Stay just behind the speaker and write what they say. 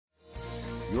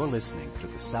You're listening to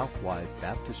the Southwide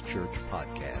Baptist Church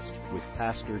podcast with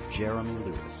Pastor Jeremy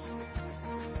Lewis.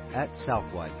 At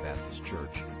Southwide Baptist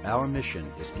Church, our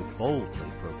mission is to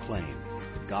boldly proclaim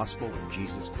the gospel of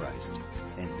Jesus Christ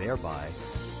and thereby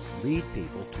lead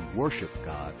people to worship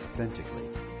God authentically,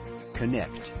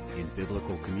 connect in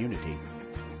biblical community,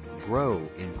 grow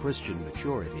in Christian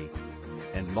maturity,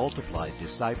 and multiply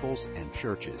disciples and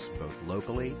churches both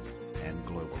locally and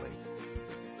globally.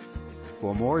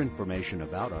 For more information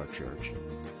about our church,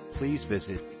 please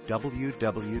visit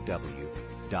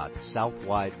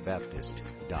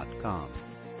www.southwidebaptist.com.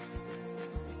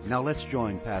 Now let's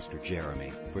join Pastor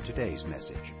Jeremy for today's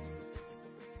message.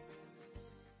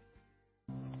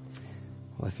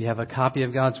 Well, if you have a copy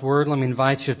of God's Word, let me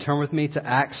invite you to turn with me to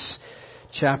Acts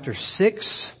chapter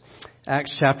 6.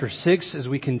 Acts chapter 6, as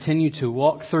we continue to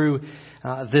walk through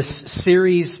this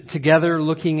series together,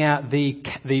 looking at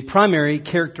the primary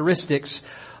characteristics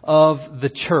of the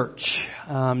church.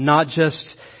 Not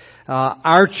just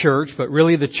our church, but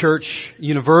really the church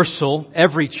universal,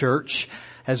 every church.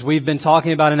 As we've been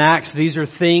talking about in Acts, these are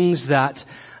things that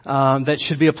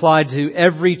should be applied to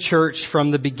every church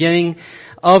from the beginning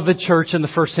of the church in the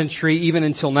first century, even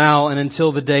until now, and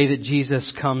until the day that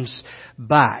Jesus comes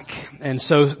back. And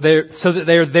so that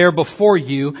they're there before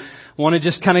you, I want to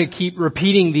just kind of keep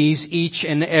repeating these each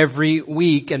and every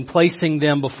week and placing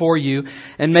them before you.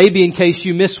 And maybe in case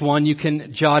you miss one, you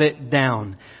can jot it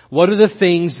down. What are the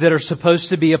things that are supposed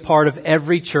to be a part of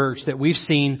every church that we've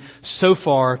seen so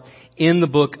far in the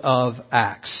book of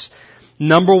Acts?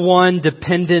 Number one,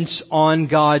 dependence on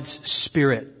God's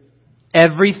Spirit.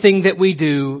 Everything that we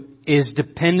do is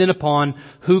dependent upon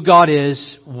who God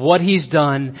is, what He's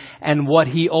done, and what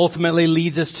He ultimately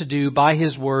leads us to do by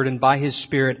His Word and by His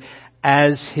Spirit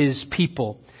as His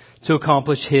people to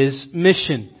accomplish His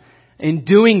mission. In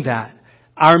doing that,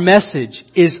 our message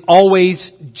is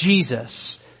always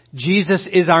Jesus. Jesus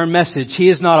is our message. He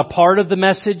is not a part of the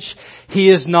message. He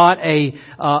is not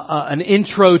an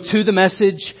intro to the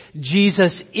message.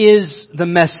 Jesus is the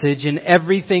message in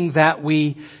everything that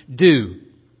we do.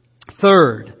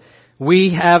 Third,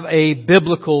 we have a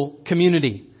biblical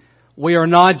community. We are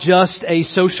not just a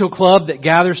social club that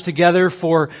gathers together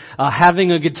for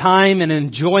having a good time and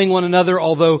enjoying one another,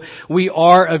 although we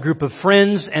are a group of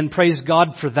friends, and praise God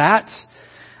for that.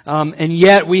 And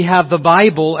yet we have the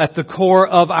Bible at the core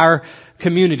of our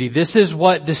community. This is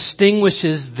what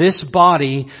distinguishes this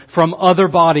body from other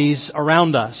bodies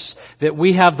around us. That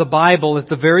we have the Bible at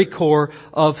the very core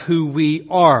of who we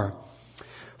are.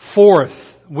 Fourth,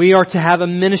 we are to have a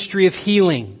ministry of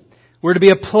healing. We're to be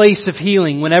a place of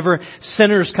healing whenever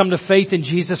sinners come to faith in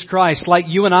Jesus Christ, like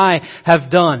you and I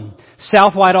have done.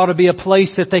 Southwide ought to be a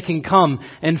place that they can come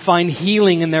and find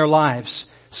healing in their lives.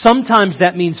 Sometimes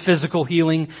that means physical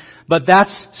healing, but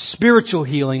that's spiritual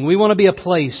healing. We want to be a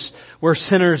place where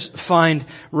sinners find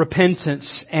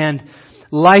repentance and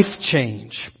life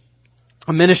change.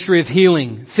 A ministry of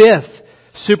healing. Fifth,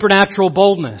 supernatural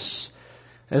boldness.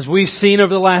 As we've seen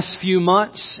over the last few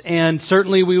months, and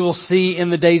certainly we will see in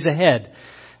the days ahead.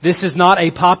 This is not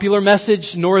a popular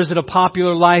message, nor is it a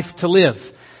popular life to live.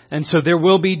 And so there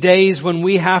will be days when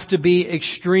we have to be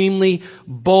extremely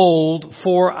bold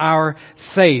for our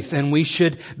faith. And we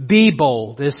should be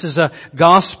bold. This is a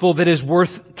gospel that is worth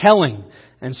telling.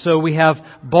 And so we have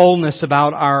boldness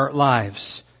about our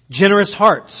lives. Generous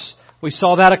hearts. We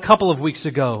saw that a couple of weeks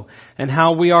ago. And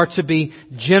how we are to be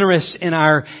generous in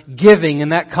our giving.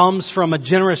 And that comes from a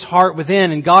generous heart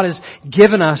within. And God has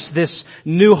given us this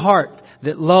new heart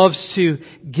that loves to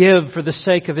give for the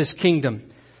sake of His kingdom.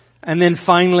 And then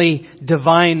finally,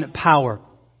 divine power.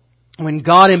 When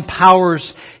God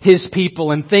empowers His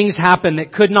people and things happen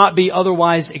that could not be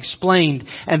otherwise explained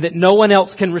and that no one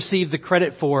else can receive the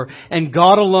credit for, and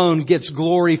God alone gets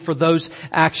glory for those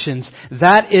actions,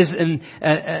 that is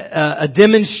a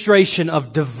demonstration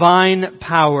of divine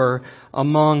power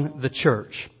among the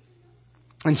church.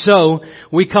 And so,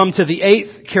 we come to the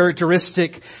eighth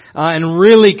characteristic, and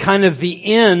really kind of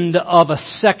the end of a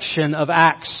section of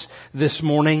Acts this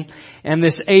morning. And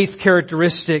this eighth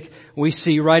characteristic we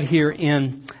see right here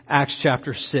in Acts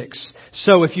chapter 6.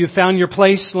 So if you found your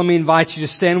place, let me invite you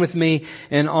to stand with me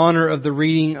in honor of the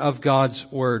reading of God's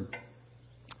Word.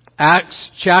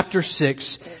 Acts chapter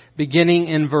 6, beginning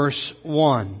in verse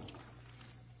 1.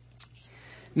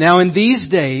 Now in these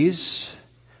days,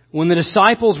 when the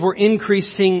disciples were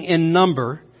increasing in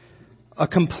number, a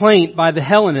complaint by the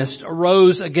Hellenists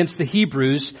arose against the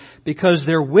Hebrews because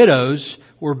their widows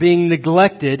were being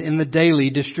neglected in the daily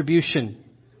distribution.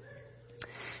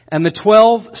 And the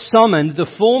 12 summoned the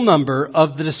full number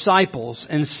of the disciples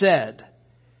and said,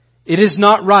 It is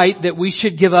not right that we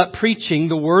should give up preaching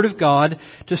the Word of God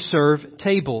to serve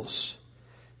tables.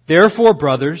 Therefore,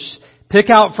 brothers, pick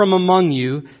out from among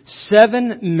you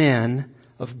 7 men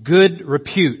of good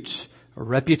repute or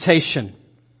reputation,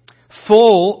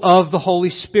 full of the Holy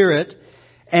Spirit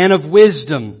and of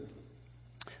wisdom,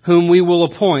 whom we will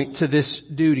appoint to this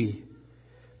duty.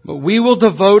 But we will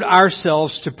devote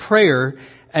ourselves to prayer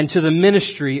and to the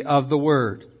ministry of the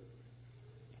Word.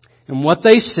 And what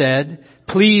they said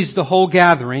pleased the whole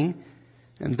gathering,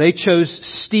 and they chose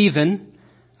Stephen,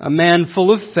 a man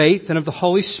full of faith and of the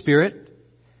Holy Spirit,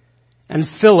 and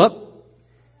Philip,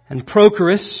 and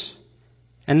Prochorus,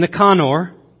 and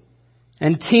Nicanor,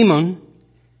 and Timon,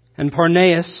 and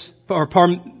Parmenas,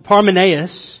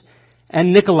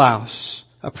 and Nicolaus,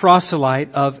 a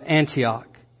proselyte of Antioch.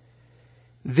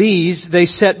 These they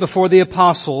set before the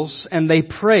apostles, and they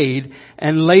prayed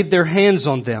and laid their hands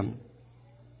on them.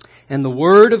 And the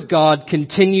word of God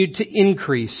continued to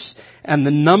increase, and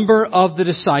the number of the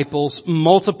disciples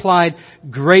multiplied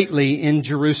greatly in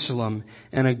Jerusalem,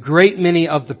 and a great many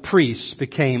of the priests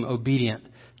became obedient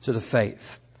to the faith.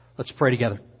 Let's pray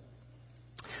together.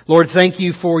 Lord, thank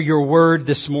you for your word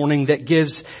this morning that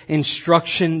gives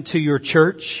instruction to your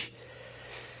church.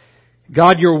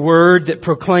 God, your word that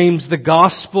proclaims the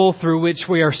gospel through which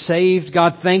we are saved.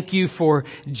 God, thank you for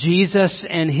Jesus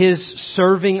and His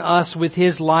serving us with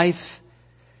His life,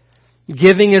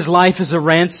 giving His life as a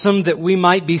ransom that we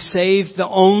might be saved, the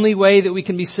only way that we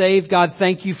can be saved. God,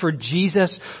 thank you for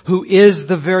Jesus, who is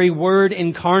the very Word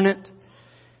incarnate.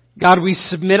 God, we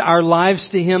submit our lives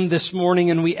to Him this morning,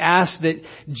 and we ask that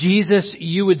Jesus,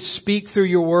 you would speak through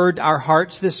your word our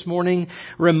hearts this morning.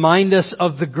 Remind us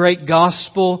of the great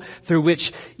gospel through which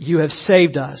you have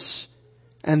saved us.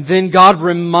 And then, God,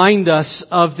 remind us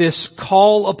of this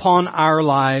call upon our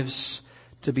lives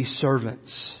to be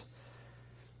servants.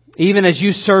 Even as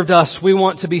you served us, we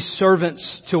want to be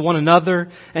servants to one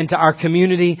another and to our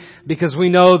community, because we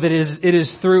know that it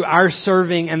is through our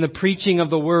serving and the preaching of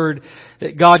the Word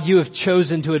that, God, you have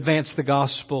chosen to advance the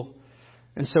gospel.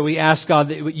 And so we ask, God,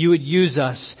 that you would use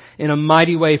us in a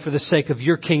mighty way for the sake of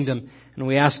your kingdom. And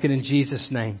we ask it in Jesus'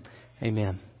 name.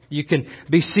 Amen. You can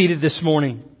be seated this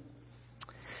morning.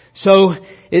 So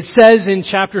it says in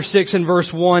chapter 6 and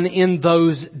verse 1, in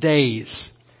those days.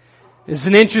 It's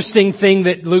an interesting thing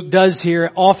that Luke does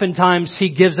here. Oftentimes he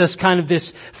gives us kind of this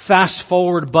fast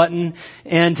forward button,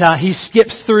 and he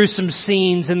skips through some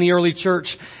scenes in the early church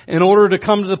in order to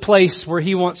come to the place where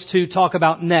he wants to talk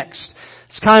about next.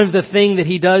 It's kind of the thing that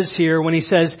he does here when he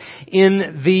says,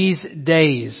 in these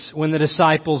days, when the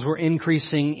disciples were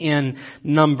increasing in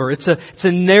number. It's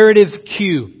a narrative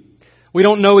cue. We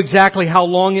don't know exactly how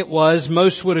long it was.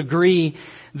 Most would agree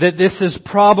that this is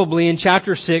probably, in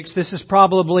chapter 6, this is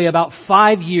probably about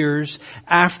 5 years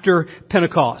after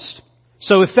Pentecost.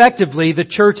 So effectively, the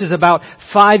church is about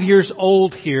 5 years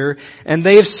old here, and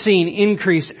they have seen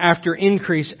increase after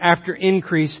increase after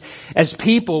increase as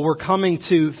people were coming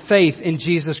to faith in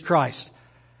Jesus Christ.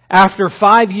 After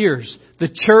 5 years, the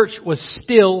church was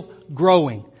still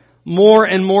growing. More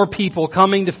and more people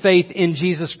coming to faith in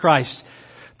Jesus Christ.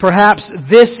 Perhaps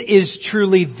this is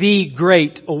truly the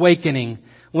great awakening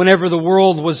whenever the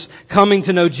world was coming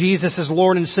to know Jesus as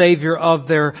Lord and Savior of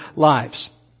their lives.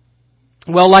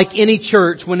 Well, like any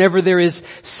church, whenever there is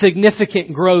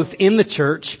significant growth in the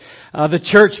church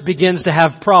begins to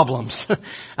have problems.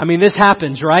 I mean, this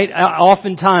happens, right?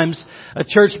 Oftentimes, a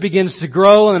church begins to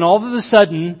grow, and all of a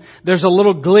sudden, there's a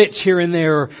little glitch here and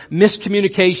there, or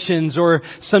miscommunications, or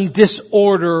some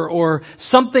disorder, or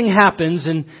something happens,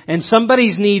 and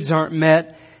somebody's needs aren't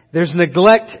met. There's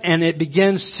neglect, and it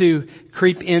begins to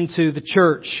creep into the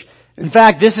church. In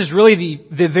fact, this is really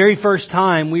the very first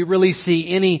time we really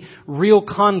see any real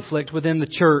conflict within the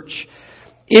church,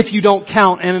 if you don't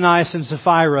count Ananias and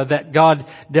Sapphira that God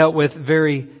dealt with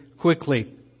very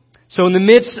quickly. So in the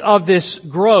midst of this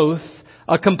growth,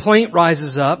 a complaint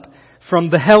rises up from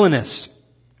the Hellenists.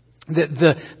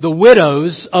 The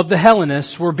widows of the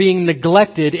Hellenists were being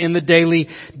neglected in the daily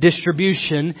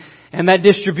distribution, and that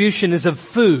distribution is of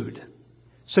food.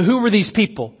 So who were these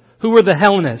people? Who were the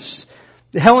Hellenists?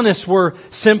 The Hellenists were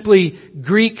simply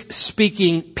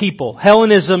Greek-speaking people.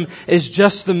 Hellenism is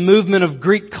just the movement of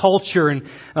Greek culture and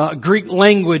Greek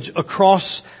language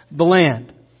across the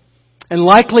land. And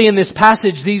likely in this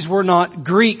passage, these were not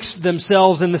Greeks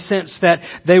themselves in the sense that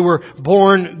they were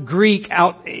born Greek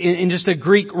out in just a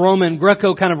Greek-Roman,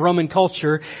 Greco kind of Roman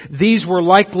culture. These were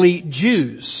likely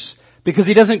Jews, because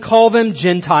he doesn't call them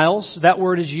Gentiles. That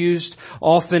word is used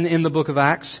often in the book of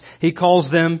Acts. He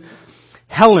calls them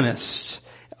Hellenists.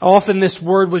 Often this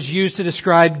word was used to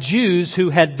describe Jews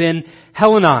who had been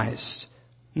Hellenized.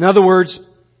 In other words,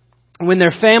 when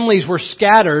their families were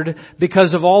scattered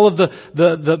because of all of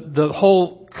the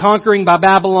whole conquering by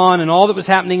Babylon and all that was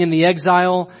happening in the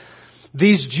exile,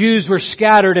 these Jews were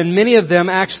scattered, and many of them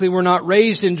actually were not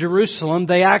raised in Jerusalem.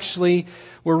 They actually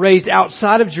were raised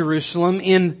outside of Jerusalem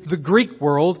in the Greek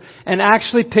world and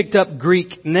actually picked up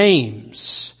Greek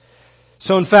names.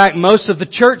 So in fact, most of the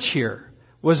church here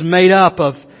was made up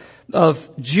of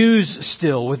Jews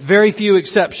still, with very few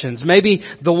exceptions. Maybe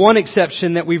the one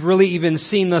exception that we've really even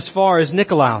seen thus far is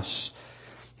Nicolaus.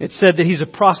 It said that he's a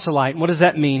proselyte. And what does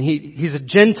that mean? He's a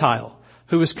Gentile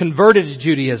who was converted to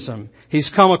Judaism.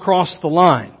 He's come across the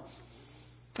line.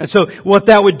 And so what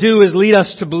that would do is lead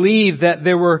us to believe that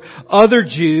there were other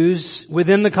Jews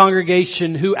within the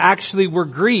congregation who actually were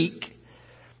Greek,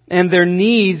 and their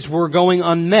needs were going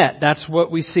unmet. That's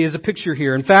what we see as a picture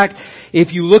here. In fact,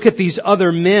 if you look at these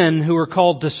other men who are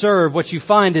called to serve, what you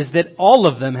find is that all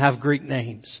of them have Greek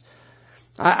names.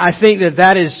 I think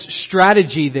that is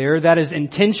strategy there. That is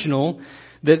intentional,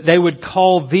 that they would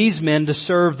call these men to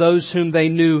serve those whom they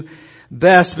knew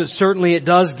best. But certainly it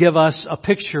does give us a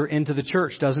picture into the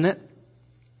church, doesn't it?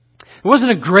 It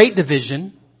wasn't a great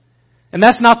division. And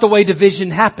that's not the way division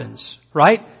happens,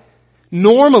 right?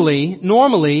 Normally,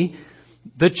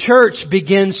 the church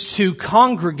begins to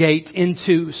congregate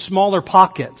into smaller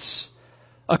pockets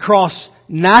across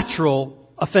natural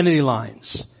affinity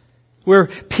lines, where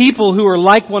people who are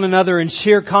like one another and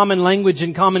share common language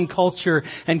and common culture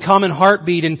and common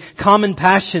heartbeat and common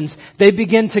passions, they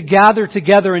begin to gather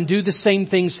together and do the same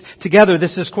things together.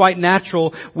 This is quite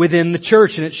natural within the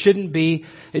church, and it shouldn't be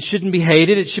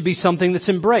hated. It should be something that's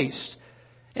embraced.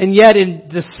 And yet, in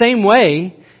the same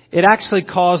way, it actually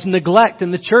caused neglect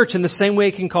in the church, in the same way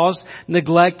it can cause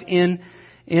neglect in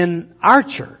our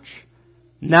church.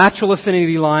 Natural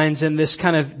affinity lines and this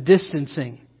kind of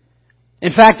distancing.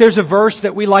 In fact, there's a verse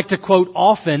that we like to quote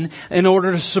often in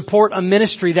order to support a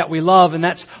ministry that we love, and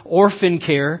that's orphan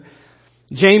care.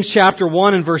 James chapter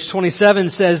 1 and verse 27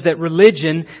 says that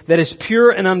religion that is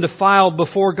pure and undefiled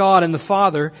before God and the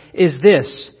Father is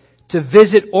this: to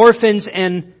visit orphans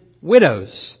and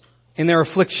widows in their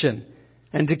affliction,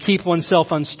 and to keep oneself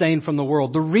unstained from the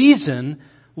world. The reason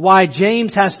why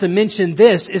James has to mention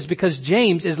this is because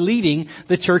James is leading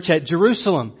the church at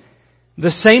Jerusalem.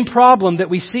 The same problem that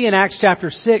we see in Acts chapter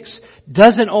 6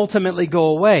 doesn't ultimately go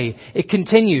away. It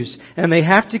continues, and they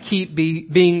have to keep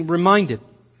being reminded.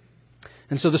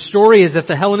 And so the story is that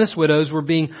the Hellenist widows were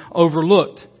being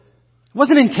overlooked. It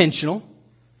wasn't intentional.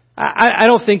 I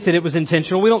don't think that it was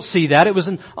intentional. We don't see that. It was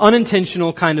an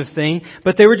unintentional kind of thing,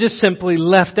 but they were just simply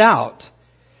left out.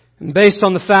 And based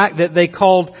on the fact that they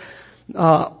called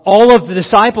all of the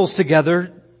disciples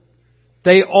together,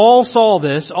 they all saw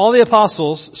this, all the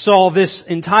apostles saw this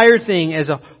entire thing as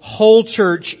a whole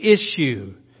church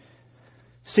issue.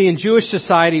 See, in Jewish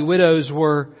society, widows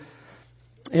were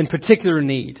in particular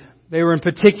need. They were in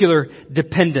particular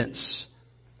dependence.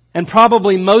 And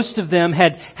probably most of them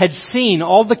had seen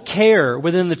all the care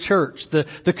within the church,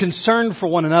 the concern for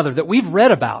one another that we've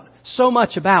read about, so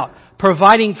much about,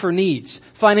 providing for needs,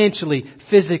 financially,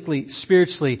 physically,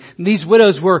 spiritually. And these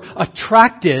widows were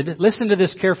attracted, listen to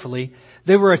this carefully,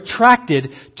 they were attracted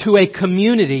to a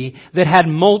community that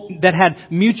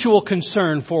had mutual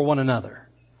concern for one another.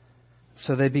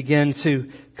 So they began to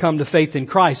come to faith in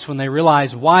Christ when they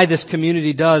realized why this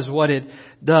community does what it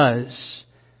does.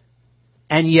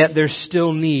 And yet there's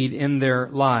still need in their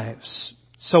lives.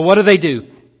 So what do?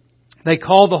 They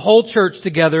call the whole church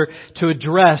together to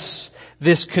address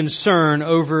this concern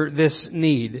over this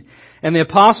need. And the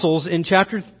apostles in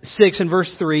chapter 6 and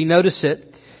verse 3, notice it.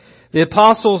 The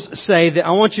apostles say that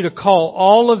I want you to call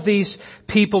all of these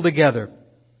people together,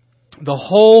 the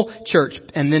whole church,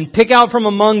 and then pick out from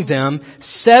among them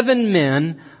 7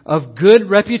 men of good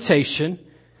reputation,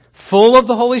 full of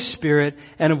the Holy Spirit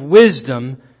and of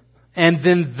wisdom, and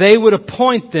then they would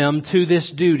appoint them to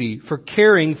this duty for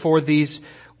caring for these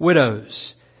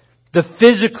widows. The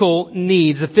physical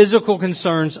needs, the physical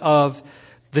concerns of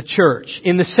the church.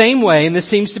 In the same way, and this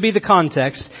seems to be the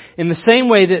context, in the same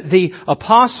way that the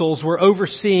apostles were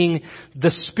overseeing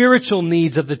the spiritual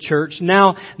needs of the church,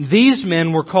 now these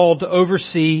men were called to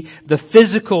oversee the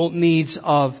physical needs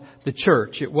of the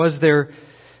church. It was their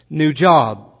new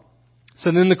job.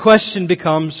 So then the question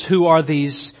becomes, who are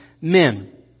these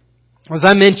men? As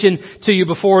I mentioned to you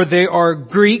before, they are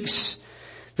Greeks.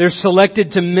 They're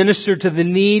selected to minister to the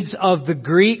needs of the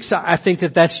Greeks. I think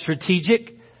that that's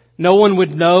strategic. No one would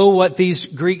know what these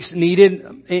Greeks needed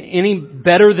any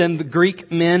better than the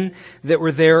Greek men that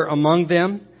were there among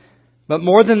them. But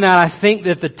more than that, I think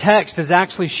that the text is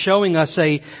actually showing us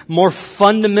a more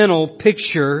fundamental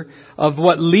picture of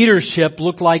what leadership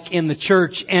looked like in the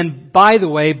church. And by the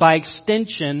way, by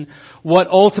extension, what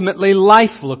ultimately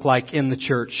life looked like in the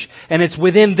church. And it's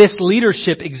within this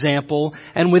leadership example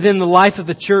and within the life of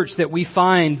the church that we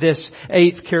find this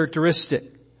 8th characteristic.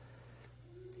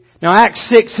 Now, Acts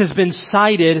 6 has been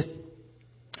cited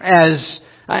as,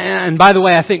 and by the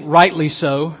way, I think rightly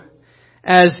so,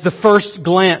 as the first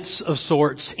glance of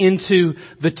sorts into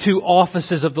the two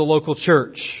offices of the local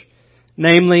church,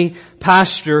 namely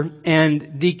pastor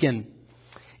and deacon.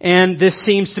 And this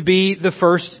seems to be the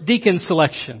first deacon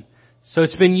selection. So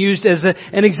it's been used as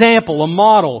an example, a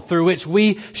model through which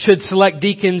we should select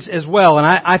deacons as well. And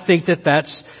I think that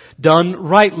that's done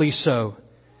rightly so.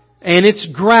 And it's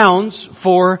grounds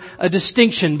for a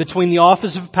distinction between the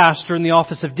office of pastor and the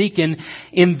office of deacon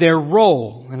in their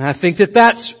role. And I think that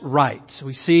that's right.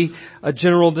 We see a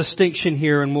general distinction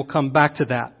here, and we'll come back to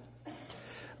that.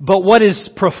 But what is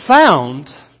profound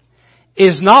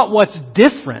is not what's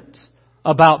different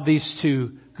about these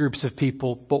two groups of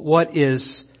people, but what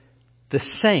is the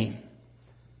same.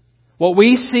 What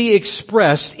we see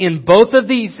expressed in both of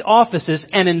these offices,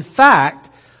 and in fact,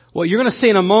 what you're going to see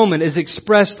in a moment, is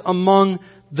expressed among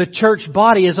the church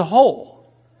body as a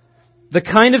whole. The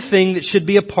kind of thing that should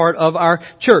be a part of our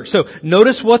church. So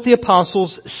notice what the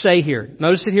apostles say here.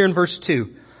 Notice it here in verse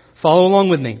 2. Follow along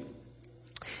with me.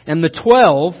 And the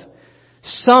 12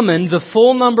 summoned the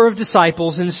full number of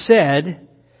disciples and said,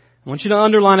 I want you to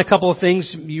underline a couple of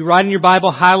things. You write in your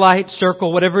Bible, highlight,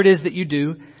 circle, whatever it is that you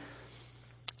do.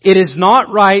 It is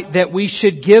not right that we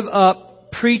should give up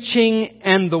preaching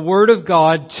and the Word of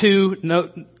God to,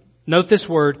 note this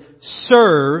word,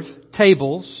 serve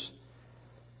tables.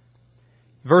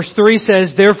 Verse 3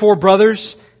 says, therefore,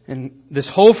 brothers, and this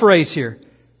whole phrase here,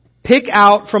 pick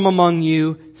out from among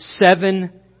you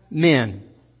 7 men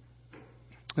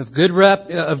of good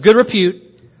repute,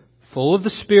 full of the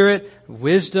Spirit, of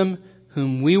wisdom,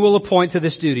 whom we will appoint to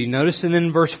this duty. Notice and then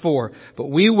in verse 4, but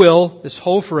we will, this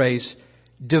whole phrase,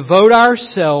 devote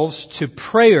ourselves to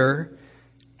prayer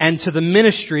and to the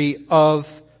ministry of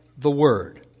the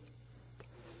Word.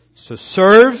 So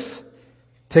serve,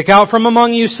 pick out from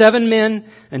among you 7 men,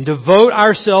 and devote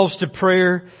ourselves to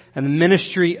prayer and the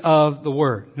ministry of the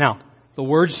Word. Now, the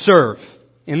word serve.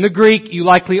 In the Greek, you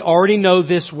likely already know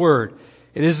this word.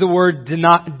 It is the word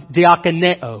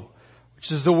diakoneo,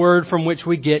 which is the word from which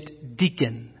we get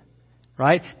deacon.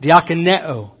 Right?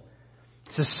 Diakoneo.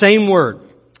 It's the same word.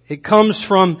 It comes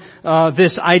from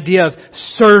this idea of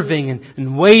serving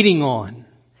and waiting on.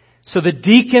 So the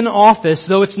deacon office,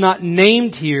 though it's not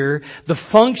named here, the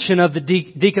function of the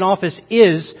deacon office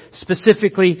is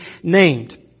specifically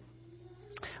named.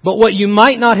 But what you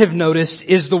might not have noticed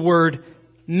is the word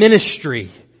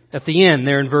ministry at the end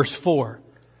there in verse 4.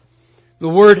 The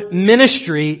word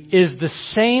ministry is the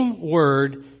same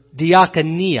word,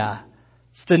 diakonia.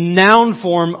 It's the noun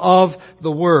form of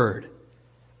the word.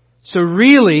 So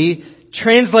really,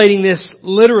 translating this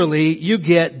literally, you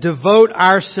get devote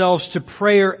ourselves to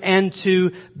prayer and to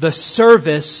the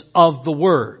service of the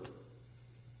Word.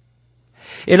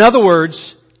 In other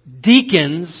words,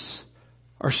 deacons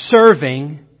are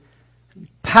serving,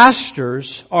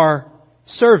 pastors are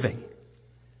serving.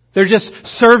 They're just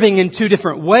serving in two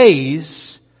different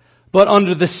ways, but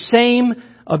under the same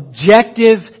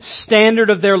objective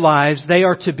standard of their lives, they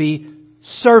are to be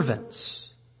servants.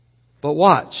 But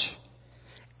watch.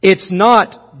 It's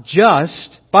not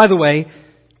just, by the way,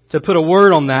 to put a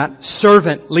word on that,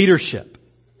 servant leadership.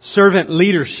 Servant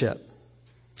leadership.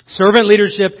 Servant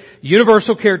leadership,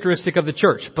 universal characteristic of the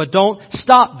church. But don't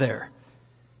stop there.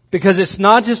 Because it's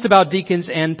not just about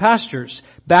deacons and pastors.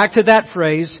 Back to that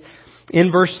phrase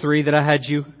in verse 3 that I had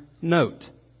you note.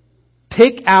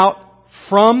 Pick out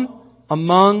from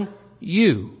among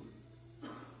you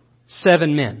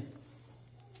 7 men.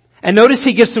 And notice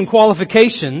he gives some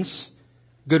qualifications.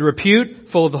 Good repute,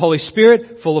 full of the Holy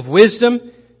Spirit, full of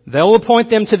wisdom. They'll appoint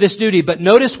them to this duty. But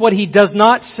notice what he does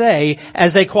not say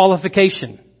as a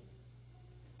qualification.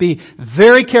 Be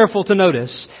very careful to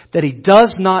notice that he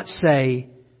does not say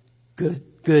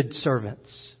good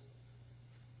servants.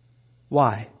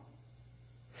 Why?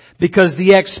 Because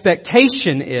the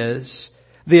expectation is,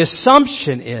 the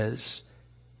assumption is,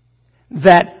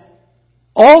 that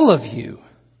all of you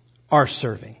are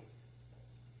serving.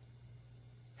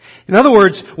 In other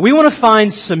words, we want to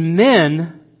find some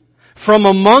men from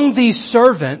among these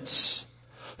servants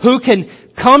who can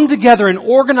come together and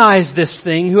organize this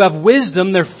thing, who have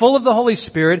wisdom, they're full of the Holy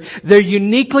Spirit, they're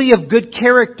uniquely of good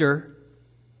character,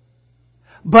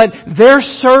 but they're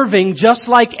serving just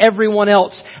like everyone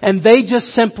else, and they just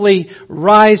simply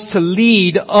rise to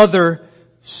lead other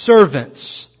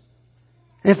servants.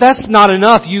 And if that's not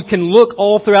enough, you can look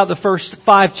all throughout the first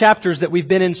 5 chapters that we've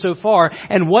been in so far,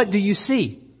 and what do you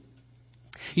see?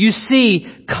 You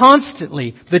see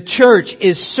constantly the church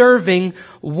is serving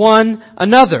one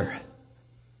another.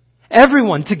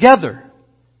 Everyone together.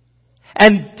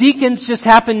 And deacons just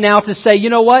happen now to say, you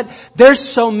know what?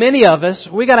 There's so many of us.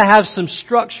 We got to have some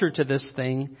structure to this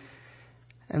thing.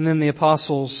 And then the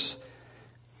apostles,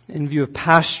 in view of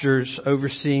pastors,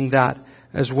 overseeing that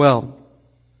as well.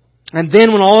 And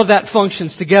then when all of that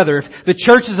functions together, if the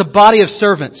church is a body of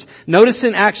servants, notice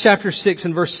in Acts chapter 6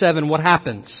 and verse 7 what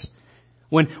happens.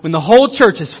 When the whole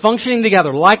church is functioning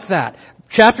together like that,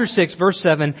 chapter 6, verse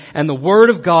 7, and the word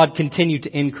of God continued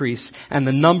to increase, and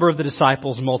the number of the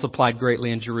disciples multiplied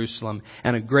greatly in Jerusalem,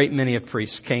 and a great many of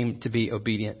priests came to be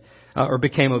obedient, or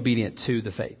became obedient to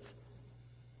the faith.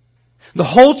 The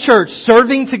whole church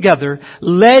serving together,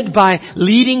 led by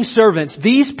leading servants.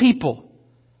 These people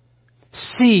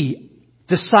see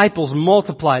disciples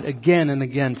multiplied again and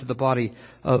again to the body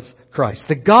of Christ.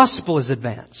 The gospel is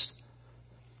advanced.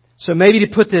 So maybe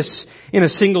to put this in a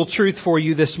single truth for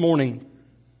you this morning,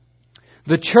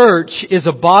 the church is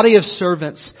a body of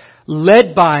servants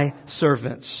led by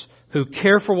servants who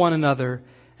care for one another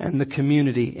and the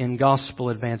community in gospel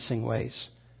advancing ways.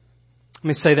 Let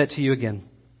me say that to you again.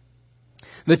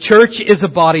 The church is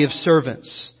a body of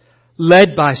servants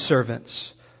led by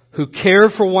servants who care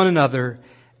for one another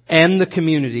and the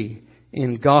community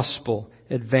in gospel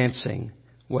advancing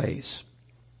ways.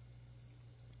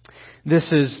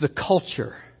 This is the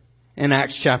culture in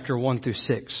Acts chapter 1 through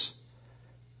 6.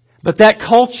 But that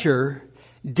culture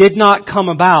did not come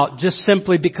about just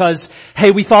simply because, hey,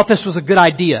 we thought this was a good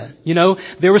idea. You know,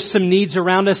 there were some needs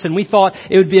around us and we thought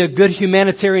it would be a good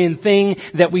humanitarian thing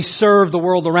that we serve the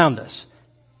world around us.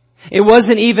 It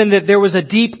wasn't even that there was a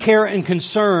deep care and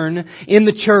concern in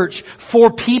the church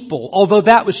for people, although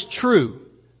that was true.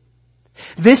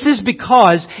 This is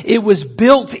because it was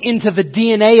built into the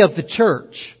DNA of the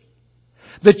church.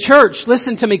 The church,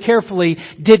 listen to me carefully,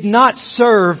 did not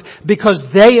serve because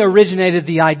they originated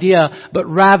the idea, but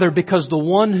rather because the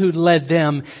one who led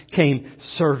them came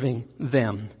serving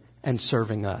them and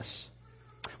serving us.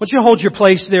 I want you to hold your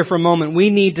place there for a moment.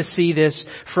 We need to see this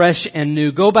fresh and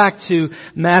new. Go back to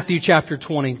Matthew chapter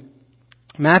 20.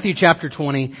 Matthew chapter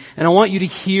 20, and I want you to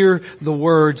hear the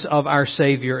words of our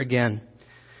Savior again.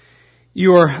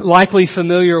 You are likely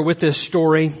familiar with this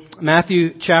story.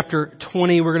 Matthew chapter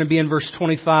 20, we're going to be in verse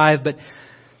 25, but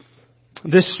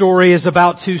this story is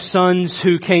about 2 sons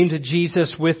who came to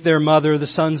Jesus with their mother, the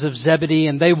sons of Zebedee,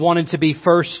 and they wanted to be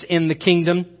first in the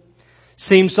kingdom.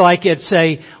 Seems like it's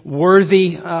a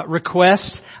worthy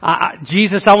request.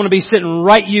 Jesus, I want to be sitting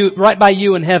right by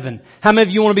you in heaven. How many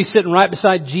of you want to be sitting right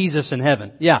beside Jesus in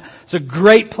heaven? Yeah, it's a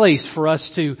great place for us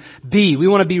to be. We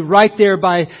want to be right there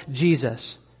by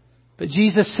Jesus. But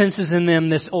Jesus senses in them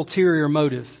this ulterior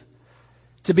motive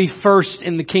to be first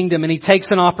in the kingdom. And He takes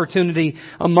an opportunity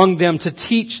among them to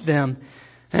teach them.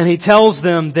 And He tells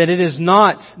them that it is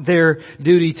not their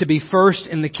duty to be first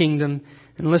in the kingdom.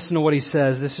 And listen to what He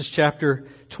says. This is chapter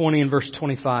 20 and verse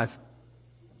 25.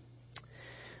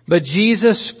 But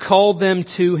Jesus called them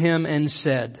to Him and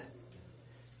said,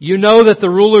 "You know that the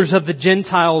rulers of the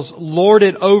Gentiles lord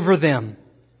it over them,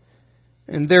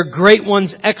 and their great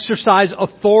ones exercise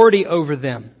authority over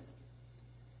them.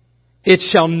 It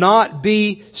shall not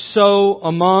be so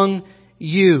among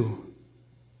you.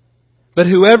 But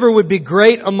whoever would be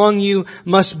great among you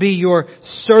must be your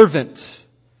servant,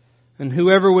 and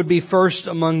whoever would be first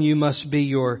among you must be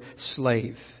your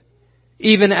slave.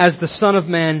 Even as the Son of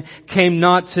Man came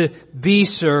not to be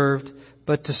served,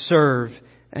 but to serve,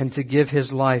 and to give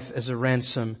His life as a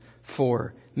ransom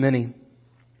for many."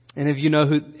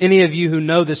 Any of you who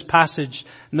know this passage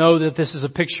know that this is a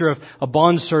picture of a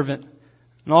bondservant.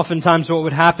 And oftentimes what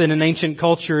would happen in ancient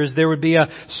culture is there would be a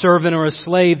servant or a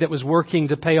slave that was working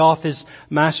to pay off his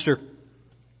master.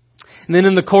 And then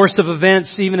in the course of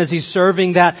events, even as he's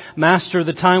serving that master,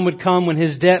 the time would come when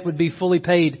his debt would be fully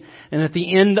paid. And at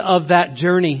the end of that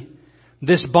journey,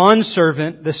 this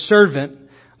bondservant, the servant,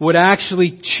 would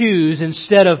actually choose,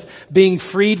 instead of being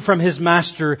freed from his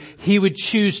master, he would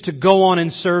choose to go on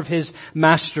and serve his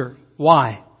master.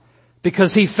 Why?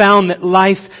 Because he found that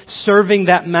life serving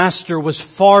that master was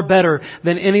far better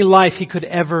than any life he could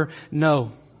ever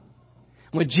know.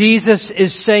 What Jesus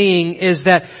is saying is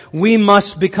that we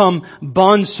must become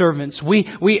bondservants.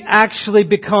 We actually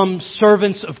become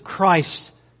servants of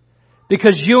Christ.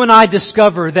 Because you and I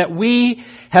discover that we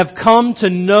have come to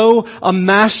know a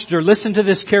Master, listen to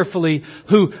this carefully,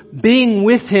 who being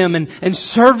with Him and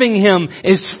serving Him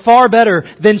is far better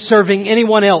than serving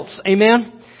anyone else.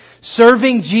 Amen?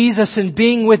 Serving Jesus and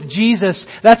being with Jesus,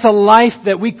 that's a life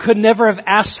that we could never have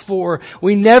asked for.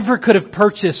 We never could have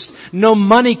purchased. No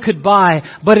money could buy,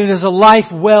 but it is a life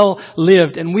well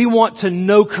lived. And we want to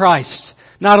know Christ,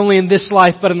 not only in this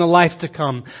life, but in the life to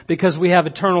come, because we have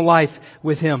eternal life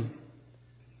with Him.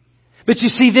 But you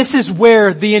see, this is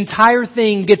where the entire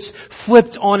thing gets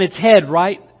flipped on its head,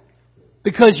 right?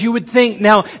 Because you would think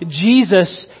now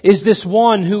Jesus is this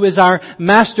one who is our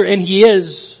Master, and He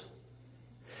is.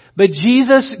 But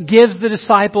Jesus gives the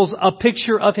disciples a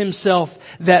picture of Himself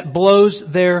that blows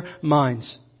their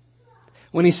minds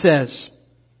when He says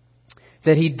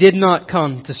that He did not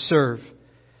come to serve,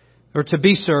 or to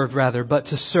be served rather, but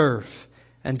to serve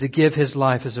and to give His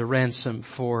life as a ransom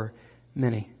for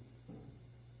many.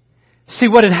 See,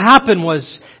 what had happened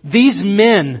was these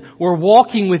men were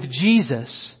walking with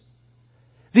Jesus.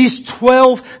 These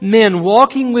 12 men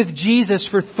walking with Jesus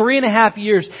for 3.5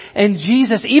 years. And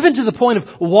Jesus, even to the point of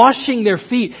washing their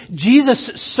feet, Jesus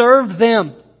served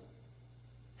them.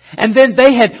 And then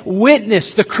they had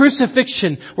witnessed the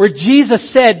crucifixion where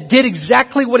Jesus did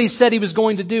exactly what He said He was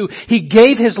going to do. He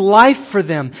gave His life for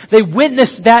them. They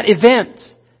witnessed that event.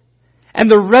 And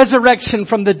the resurrection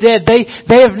from the dead,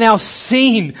 they have now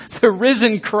seen the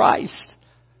risen Christ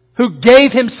who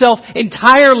gave Himself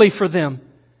entirely for them.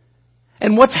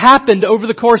 And what's happened over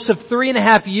the course of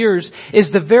 3.5 years is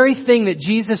the very thing that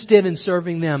Jesus did in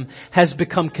serving them has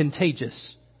become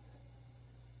contagious.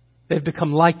 They've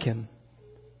become like Him,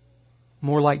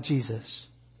 more like Jesus.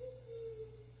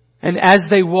 And as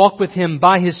they walk with Him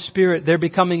by His Spirit, they're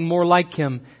becoming more like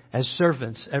Him as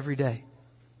servants every day.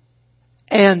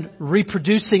 And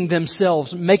reproducing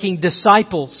themselves, making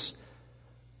disciples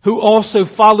who also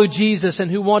follow Jesus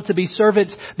and who want to be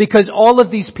servants, because all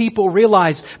of these people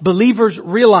realize, believers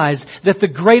realize, that the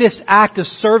greatest act of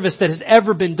service that has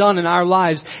ever been done in our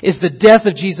lives is the death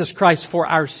of Jesus Christ for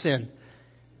our sin.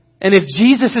 And if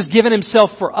Jesus has given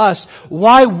Himself for us,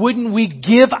 why wouldn't we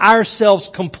give ourselves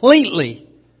completely,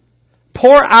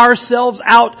 pour ourselves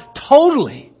out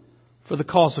totally for the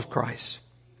cause of Christ?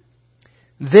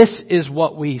 This is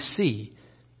what we see.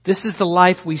 This is the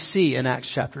life we see in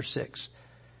Acts chapter 6.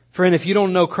 Friend, if you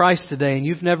don't know Christ today and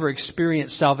you've never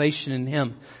experienced salvation in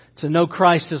Him, to know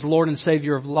Christ as Lord and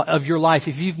Savior of your life,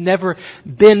 if you've never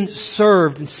been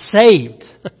served and saved,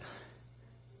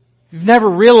 you've never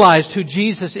realized who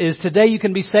Jesus is, today you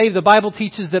can be saved. The Bible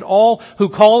teaches that all who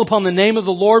call upon the name of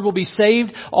the Lord will be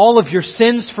saved, all of your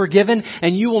sins forgiven,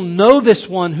 and you will know this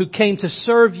one who came to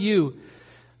serve you.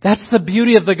 That's the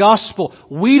beauty of the gospel.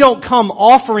 We don't come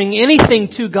offering anything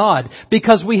to God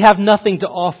because we have nothing to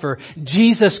offer.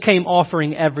 Jesus came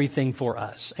offering everything for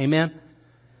us. Amen?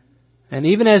 And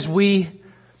even as we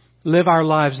live our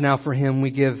lives now for Him, we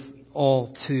give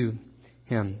all to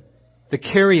Him. The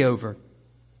carryover.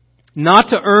 Not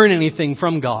to earn anything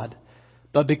from God,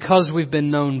 but because we've been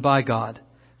known by God.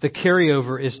 The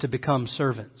carryover is to become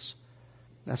servants.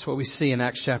 That's what we see in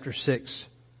Acts chapter 6.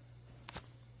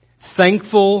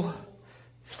 Thankful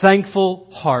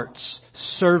hearts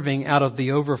serving out of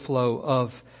the overflow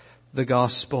of the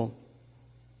gospel.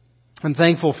 I'm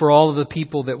thankful for all of the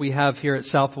people that we have here at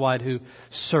Southwide who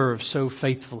serve so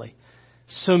faithfully.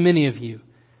 So many of you.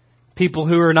 People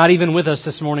who are not even with us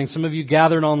this morning. Some of you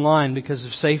gathered online because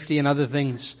of safety and other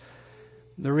things.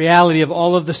 The reality of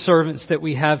all of the servants that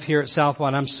we have here at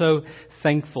Southwide, I'm so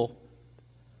thankful.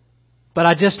 But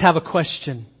I just have a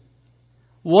question.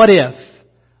 What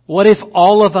if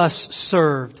all of us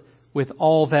served with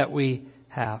all that we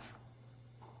have?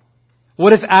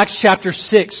 What if Acts chapter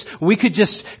 6, we could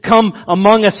just come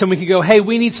among us and we could go, hey,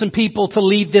 we need some people to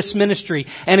lead this ministry.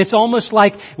 And it's almost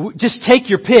like, just take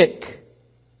your pick.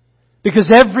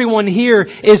 Because everyone here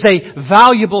is a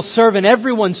valuable servant.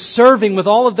 Everyone's serving with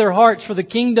all of their hearts for the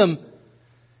kingdom.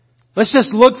 Let's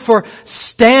just look for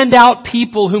standout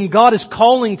people whom God is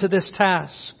calling to this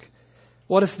task.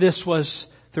 What if this was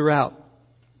throughout?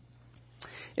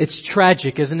 It's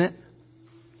tragic, isn't it?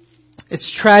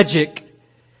 It's tragic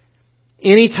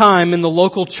any time in the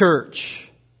local church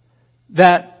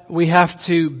that we have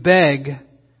to beg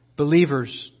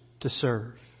believers to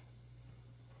serve.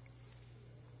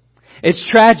 It's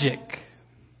tragic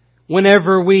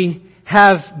whenever we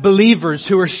have believers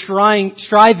who are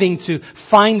striving to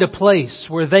find a place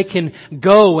where they can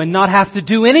go and not have to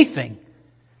do anything.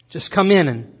 Just come in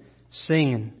and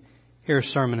sing and hear a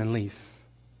sermon and leave.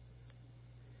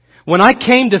 When I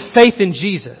came to faith in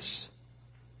Jesus,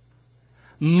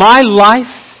 my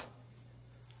life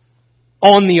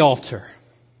on the altar.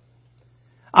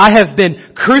 I have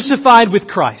been crucified with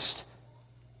Christ.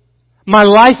 My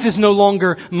life is no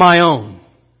longer my own.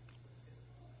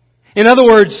 In other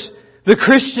words, the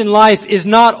Christian life is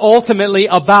not ultimately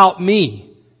about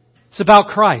me. It's about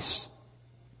Christ.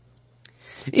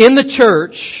 In the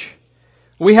church,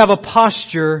 we have a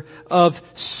posture of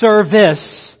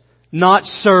service, not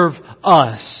serve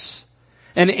us.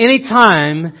 And any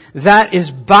time that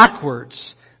is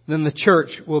backwards, then the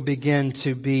church will begin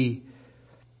to be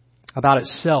about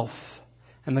itself,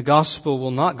 and the gospel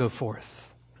will not go forth.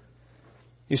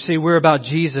 You see, we're about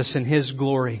Jesus and His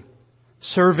glory.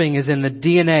 Serving is in the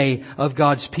DNA of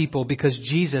God's people because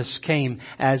Jesus came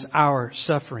as our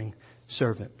suffering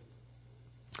servant.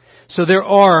 So there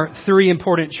are three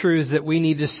important truths that we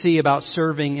need to see about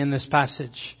serving in this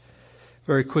passage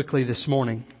very quickly this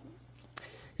morning.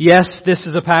 Yes, this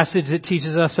is a passage that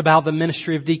teaches us about the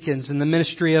ministry of deacons and the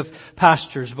ministry of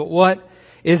pastors. But what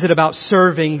is it about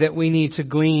serving that we need to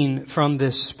glean from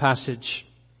this passage?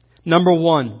 Number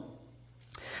one,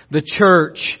 the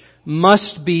church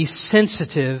must be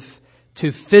sensitive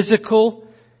to physical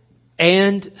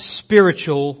and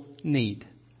spiritual need.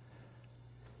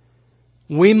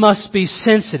 We must be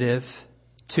sensitive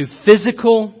to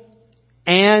physical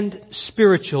and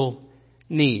spiritual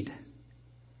need.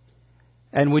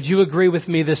 And would you agree with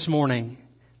me this morning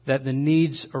that the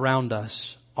needs around us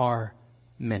are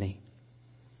many?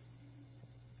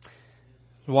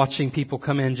 Watching people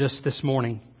come in just this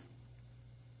morning.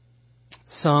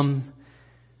 Some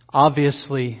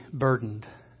obviously burdened.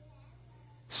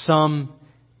 Some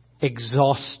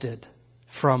exhausted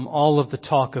from all of the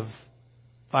talk of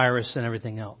virus and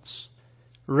everything else.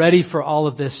 Ready for all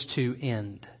of this to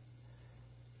end.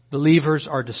 Believers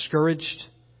are discouraged.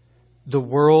 The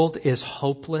world is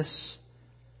hopeless.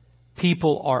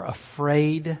 People are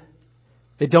afraid.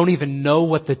 They don't even know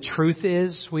what the truth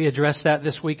is. We addressed that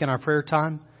this week in our prayer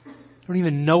time. They don't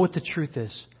even know what the truth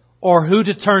is or who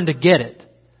to turn to get it.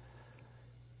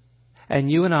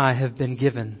 And you and I have been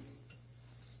given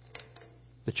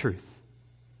the truth.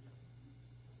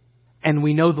 And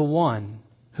we know the one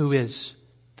who is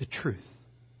the truth.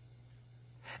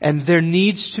 And there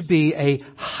needs to be a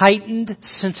heightened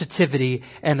sensitivity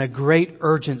and a great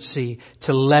urgency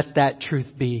to let that truth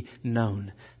be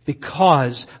known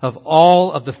because of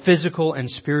all of the physical and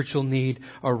spiritual need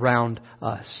around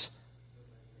us.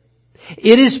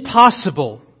 It is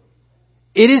possible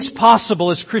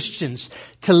as Christians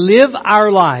to live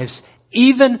our lives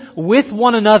even with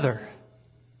one another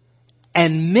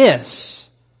and miss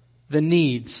the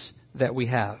needs that we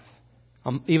have,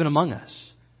 even among us.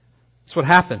 That's what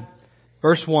happened.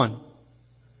 Verse 1.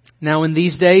 Now in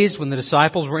these days, when the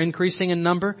disciples were increasing in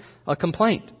number, a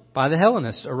complaint by the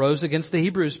Hellenists arose against the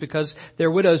Hebrews because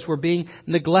their widows were being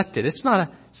neglected. It's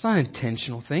not an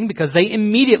intentional thing because they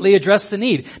immediately addressed the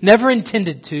need. Never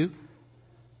intended to.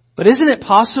 But isn't it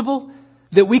possible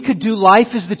that we could do life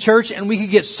as the church and we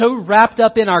could get so wrapped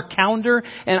up in our calendar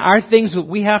and our things that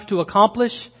we have to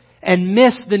accomplish and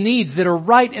miss the needs that are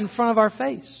right in front of our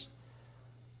face?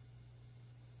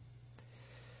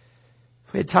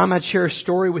 If we had time, I'd share a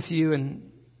story with you.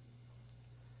 And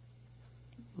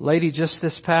a lady just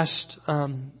this past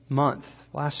month,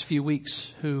 last few weeks,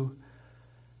 who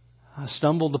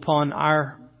stumbled upon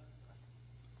our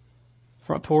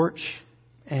front porch,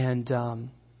 and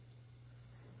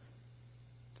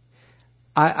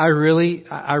I really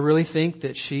think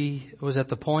that she was at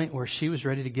the point where she was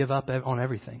ready to give up on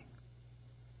everything.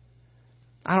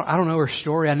 I don't know her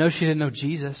story. I know she didn't know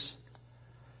Jesus.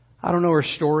 I don't know her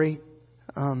story.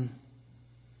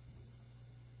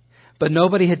 But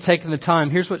nobody had taken the time.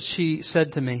 Here's what she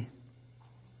said to me.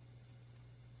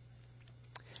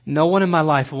 No one in my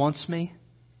life wants me.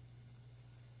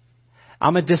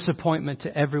 I'm a disappointment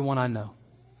to everyone I know.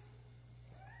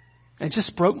 It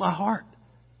just broke my heart.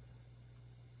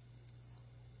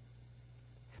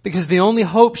 Because the only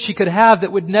hope she could have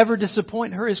that would never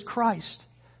disappoint her is Christ.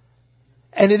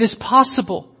 And it is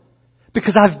possible,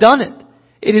 because I've done it,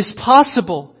 it is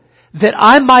possible that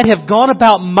I might have gone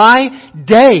about my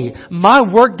day, my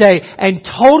work day, and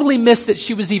totally missed that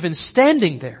she was even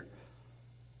standing there.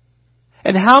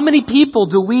 And how many people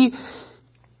do we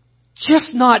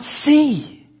just not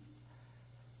see?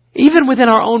 Even within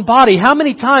our own body, how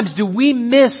many times do we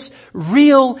miss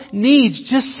real needs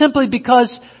just simply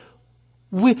because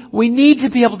we need to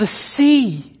be able to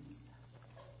see?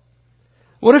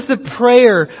 What if the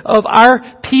prayer of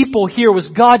our people here was,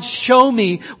 God, show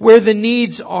me where the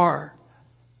needs are?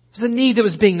 It was a need that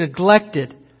was being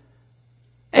neglected.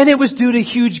 And it was due to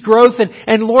huge growth,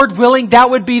 and Lord willing, that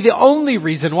would be the only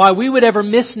reason why we would ever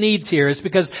miss needs here, is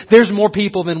because there's more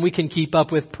people than we can keep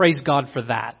up with. Praise God for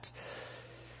that.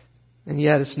 And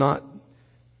yet it's not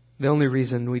the only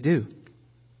reason we do.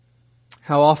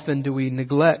 How often do we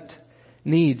neglect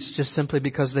needs just simply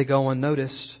because they go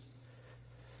unnoticed?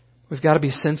 We've got to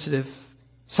be sensitive.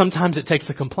 Sometimes it takes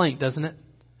a complaint, doesn't it?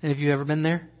 Any of you ever been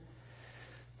there?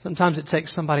 Sometimes it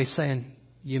takes somebody saying,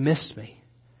 "You missed me."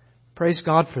 Praise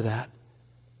God for that.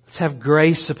 Let's have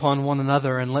grace upon one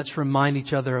another, and let's remind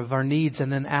each other of our needs,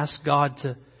 and then ask God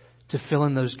to fill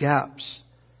in those gaps.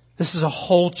 This is a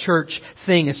whole church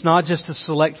thing. It's not just a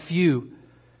select few.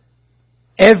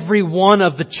 Every one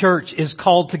of the church is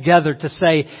called together to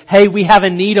say, hey, we have a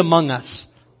need among us.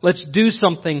 Let's do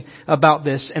something about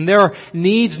this. And there are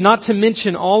needs, not to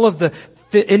mention all of the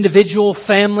individual,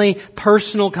 family,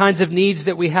 personal kinds of needs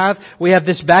that we have. We have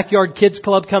this backyard kids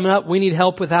club coming up. We need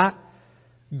help with that.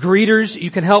 Greeters,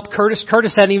 you can help Curtis.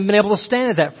 Curtis hadn't even been able to stand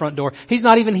at that front door. He's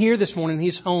not even here this morning.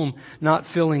 He's home, not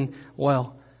feeling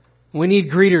well. We need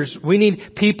greeters. We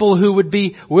need people who would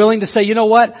be willing to say, you know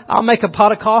what? I'll make a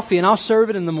pot of coffee and I'll serve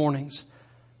it in the mornings.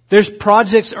 There's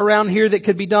projects around here that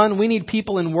could be done. We need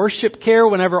people in worship care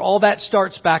whenever all that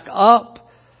starts back up.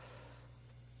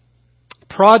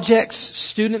 Projects,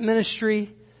 student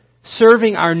ministry,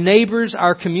 serving our neighbors,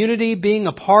 our community, being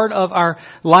a part of our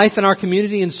life in our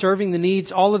community and serving the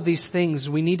needs. All of these things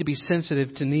we need to be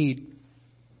sensitive to need.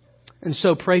 And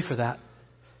so pray for that.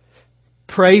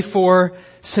 Pray for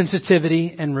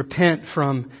sensitivity and repent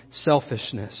from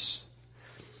selfishness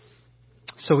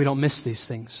so we don't miss these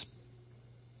things.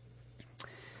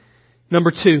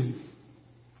 Number 2,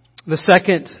 the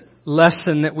second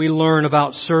lesson that we learn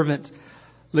about servant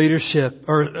leadership,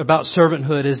 or about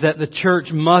servanthood, is that the church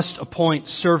must appoint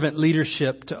servant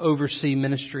leadership to oversee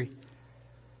ministry.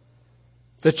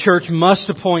 The church must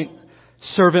appoint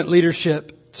servant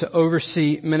leadership to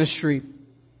oversee ministry.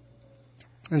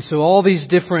 And so all these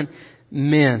different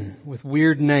men with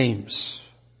weird names.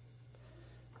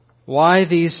 Why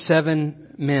these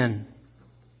 7 men?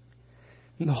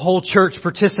 And the whole church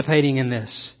participating in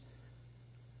this.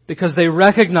 Because they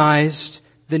recognized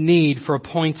the need for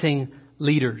appointing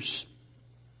leaders.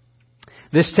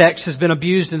 This text has been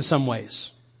abused in some ways.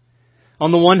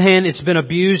 On the one hand, it's been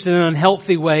abused in an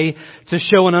unhealthy way to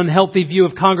show an unhealthy view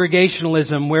of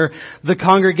congregationalism, where the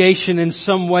congregation in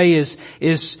some way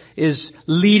is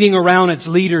leading around its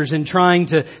leaders and trying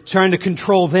to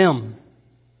control them.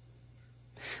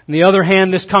 On the other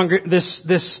hand, this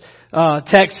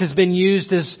text has been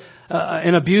used as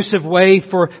an abusive way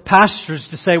for pastors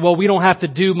to say, well, we don't have to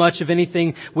do much of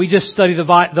anything. We just study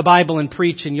the Bible and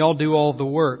preach, and y'all do all the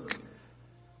work.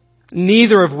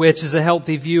 Neither of which is a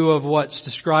healthy view of what's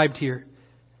described here.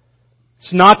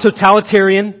 It's not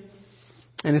totalitarian,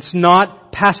 and it's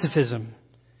not pacifism.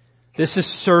 This is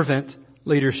servant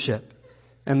leadership,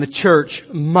 and the church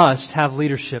must have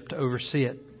leadership to oversee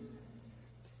it.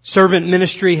 Servant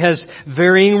ministry has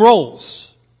varying roles,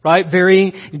 right?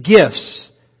 Varying gifts.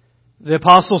 The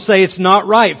apostles say it's not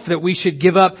right that we should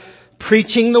give up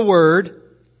preaching the word.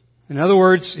 In other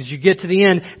words, as you get to the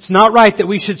end, it's not right that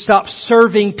we should stop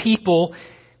serving people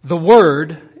the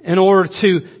word in order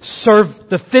to serve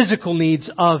the physical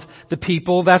needs of the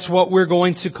people. That's what we're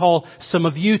going to call some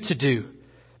of you to do,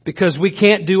 because we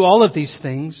can't do all of these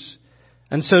things.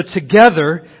 And so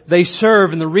together they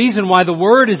serve. And the reason why the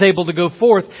word is able to go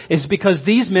forth is because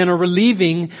these men are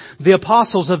relieving the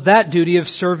apostles of that duty of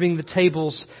serving the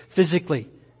tables physically.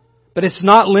 But it's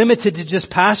not limited to just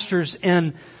pastors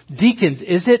and deacons,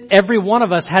 is it? Every one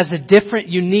of us has a different,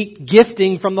 unique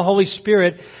gifting from the Holy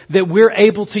Spirit that we're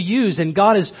able to use. And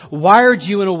God has wired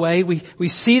you in a way. We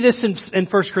see this in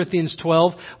 1 Corinthians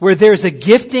 12, where there's a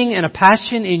gifting and a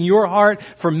passion in your heart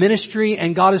for ministry,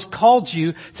 and God has called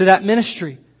you to that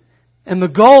ministry. And the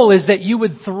goal is that you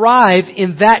would thrive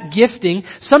in that gifting,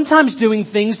 sometimes doing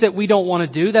things that we don't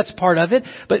want to do, that's part of it,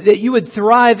 but that you would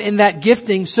thrive in that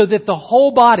gifting so that the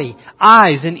whole body,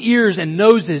 eyes and ears and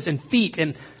noses and feet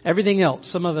and everything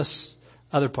else, some of us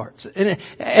other parts, and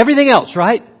everything else,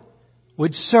 right,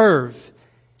 would serve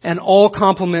and all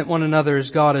complement one another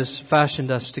as God has fashioned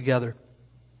us together.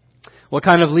 What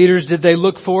kind of leaders did they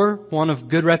look for? One of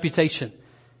good reputation.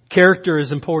 Character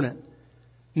is important.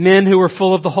 Men who were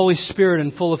full of the Holy Spirit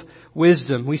and full of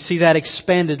wisdom. We see that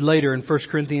expanded later in 1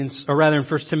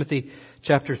 Timothy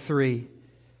chapter 3.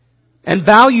 And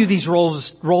value these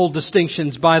role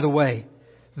distinctions, by the way.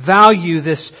 Value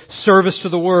this service to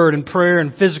the Word and prayer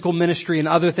and physical ministry and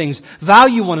other things.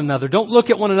 Value one another. Don't look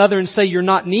at one another and say you're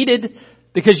not needed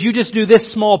because you just do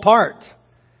this small part.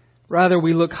 Rather,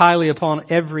 we look highly upon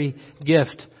every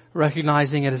gift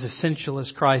recognizing it as essential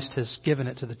as Christ has given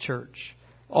it to the church,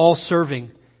 all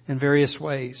serving in various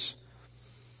ways.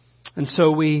 And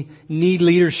so we need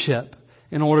leadership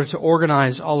in order to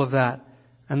organize all of that.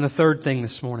 And the third thing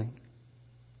this morning,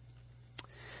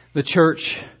 the church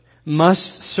must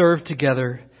serve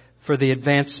together for the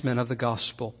advancement of the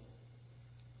gospel.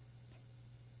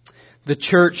 The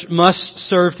church must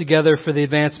serve together for the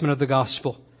advancement of the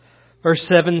gospel. Verse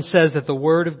 7 says that the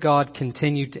Word of God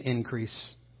continued to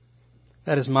increase.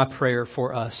 That is my prayer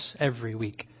for us every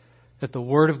week. That the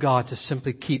Word of God just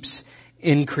simply keeps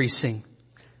increasing.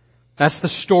 That's the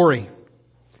story.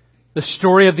 The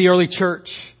story of the early church.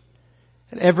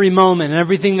 At every moment and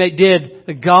everything they did,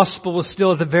 the gospel was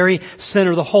still at the very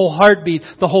center, the whole heartbeat,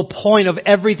 the whole point of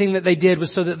everything that they did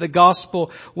was so that the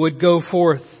gospel would go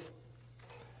forth.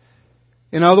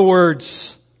 In other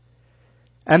words,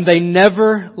 and they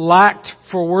never lacked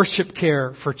for worship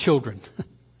care for children.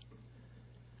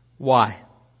 Why?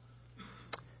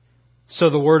 So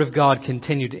the Word of God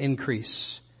continued to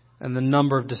increase, and the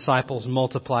number of disciples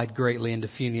multiplied greatly into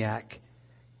Funiac,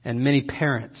 and many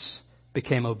parents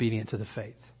became obedient to the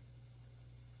faith.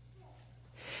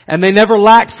 And they never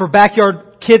lacked for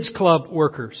backyard kids club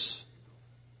workers.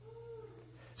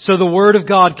 So the Word of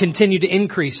God continued to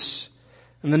increase,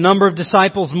 and the number of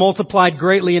disciples multiplied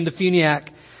greatly into Funiac,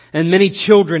 and many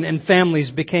children and families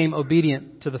became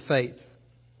obedient to the faith.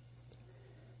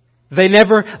 They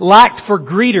never lacked for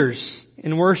greeters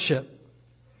in worship.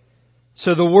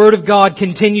 So the Word of God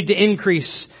continued to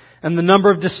increase, and the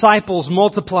number of disciples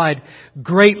multiplied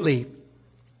greatly,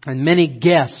 and many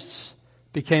guests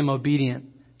became obedient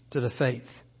to the faith.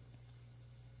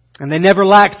 And they never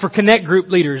lacked for connect group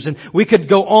leaders, and we could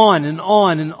go on and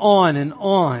on and on and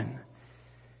on.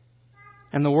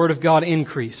 And the Word of God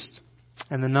increased,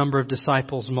 and the number of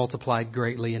disciples multiplied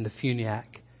greatly into Funiac,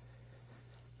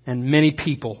 and many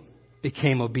people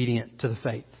became obedient to the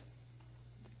faith.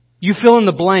 You fill in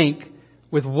the blank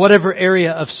with whatever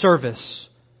area of service,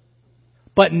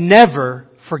 but never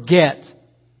forget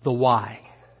the why.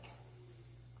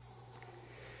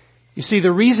 You see,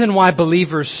 the reason why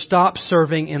believers stop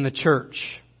serving in the church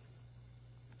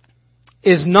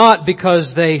is not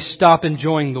because they stop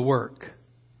enjoying the work,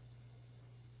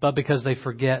 but because they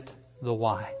forget the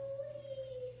why.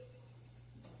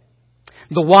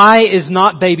 The why is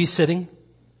not babysitting.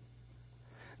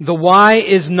 The why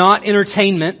is not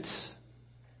entertainment.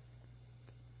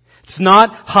 It's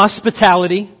not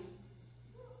hospitality.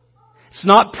 It's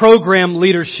not program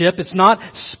leadership. It's not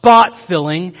spot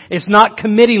filling. It's not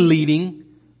committee leading.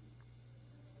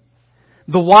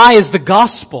 The why is the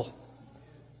gospel.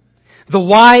 The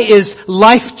why is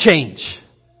life change.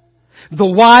 The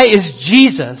why is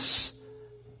Jesus.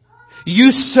 You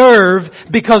serve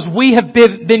because we have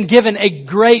been given a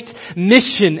great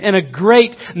mission and a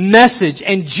great message,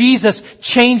 and Jesus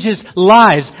changes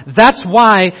lives. That's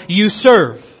why you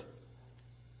serve.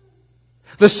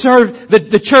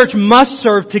 The church must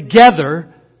serve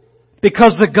together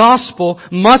because the gospel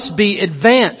must be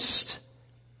advanced.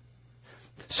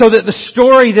 So that the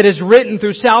story that is written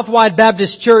through Southwide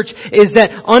Baptist Church is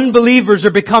that unbelievers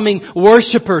are becoming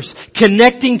worshipers,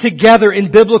 connecting together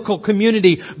in biblical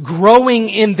community, growing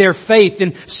in their faith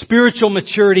and spiritual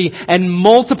maturity, and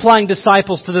multiplying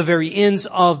disciples to the very ends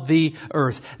of the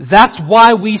earth. That's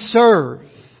why we serve.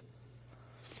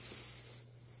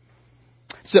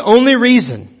 It's the only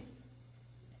reason.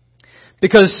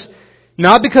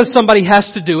 Not because somebody has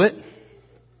to do it,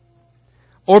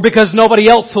 or because nobody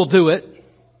else will do it,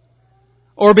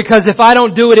 or because if I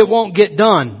don't do it, it won't get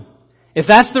done. If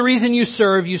that's the reason you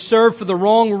serve for the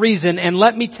wrong reason, and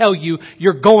let me tell you,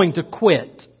 you're going to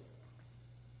quit.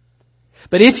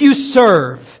 But if you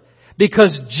serve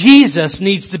because Jesus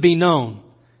needs to be known,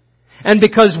 and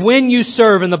because when you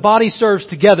serve and the body serves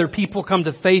together, people come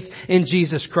to faith in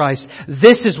Jesus Christ,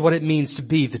 this is what it means to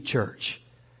be the church.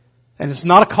 And it's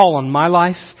not a call on my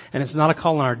life, and it's not a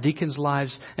call on our deacons'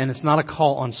 lives, and it's not a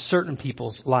call on certain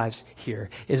people's lives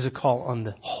here. It is a call on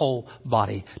the whole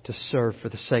body to serve for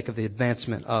the sake of the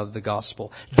advancement of the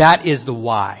gospel. That is the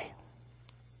why.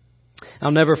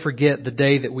 I'll never forget the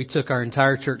day that we took our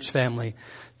entire church family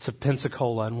to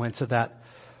Pensacola and went to that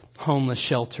homeless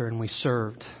shelter and we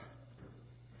served.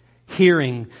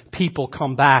 Hearing people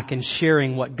come back and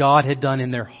sharing what God had done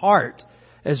in their heart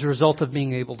as a result of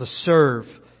being able to serve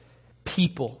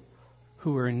people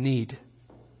who are in need.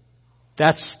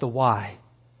 That's the why.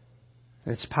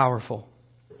 It's powerful.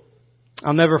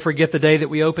 I'll never forget the day that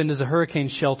we opened as a hurricane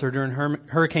shelter during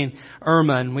Hurricane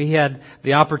Irma, and we had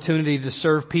the opportunity to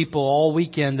serve people all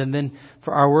weekend, and then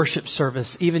for our worship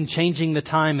service, even changing the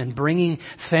time and bringing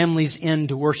families in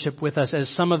to worship with us,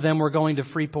 as some of them were going to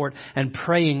Freeport and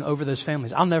praying over those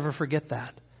families. I'll never forget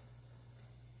that.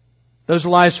 Those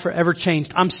lives forever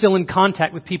changed. I'm still in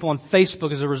contact with people on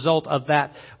Facebook as a result of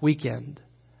that weekend.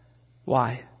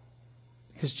 Why?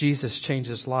 Because Jesus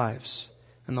changes lives,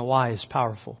 and the why is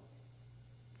powerful.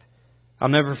 I'll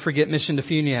never forget Mission to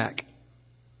Funiac,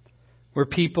 where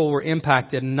people were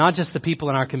impacted, and not just the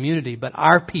people in our community, but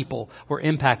our people were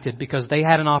impacted because they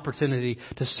had an opportunity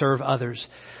to serve others.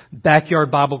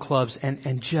 Backyard Bible clubs,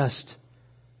 and just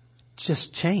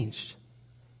changed.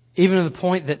 Even to the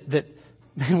point that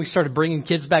man, we started bringing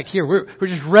kids back here. We're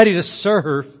just ready to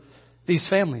serve these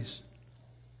families.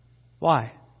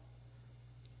 Why?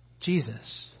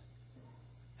 Jesus.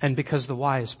 And because the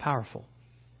why is powerful.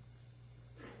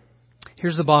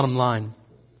 Here's the bottom line.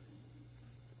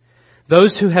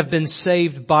 Those who have been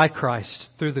saved by Christ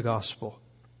through the gospel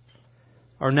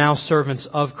are now servants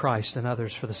of Christ and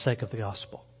others for the sake of the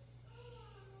gospel.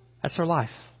 That's our life.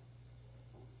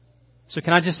 So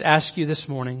can I just ask you this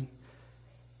morning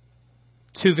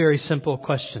two very simple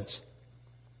questions.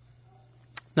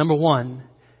 Number one,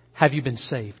 have you been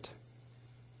saved?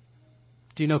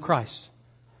 Do you know Christ?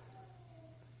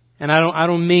 And I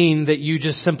don't mean that you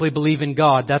just simply believe in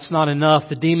God. That's not enough.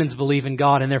 The demons believe in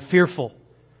God and they're fearful.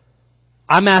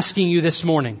 I'm asking you this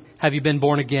morning, have you been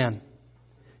born again?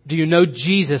 Do you know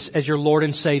Jesus as your Lord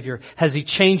and Savior? Has He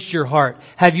changed your heart?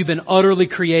 Have you been utterly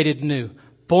created new?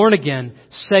 Born again,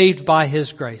 saved by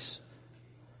His grace.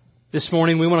 This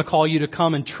morning, we want to call you to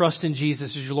come and trust in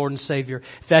Jesus as your Lord and Savior.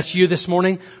 If that's you this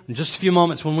morning, in just a few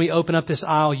moments when we open up this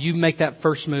aisle, you make that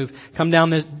first move. Come down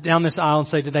this aisle and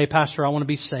say, today, Pastor, I want to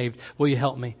be saved. Will you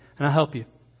help me? And I'll help you.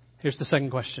 Here's the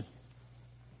second question.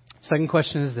 Second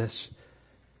question is this.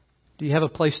 Do you have a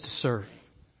place to serve?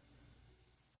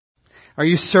 Are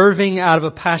you serving out of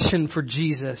a passion for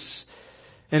Jesus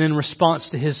and in response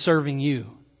to His serving you?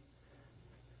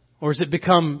 Or has it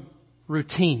become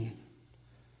routine?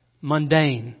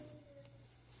 Mundane.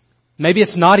 Maybe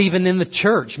it's not even in the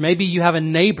church. Maybe you have a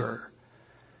neighbor.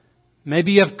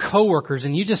 Maybe you have coworkers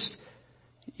and you're just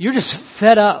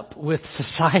fed up with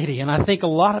society. And I think a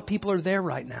lot of people are there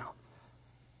right now.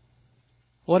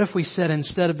 What if we said,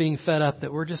 instead of being fed up,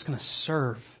 that we're just going to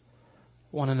serve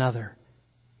one another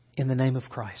in the name of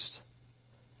Christ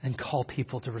and call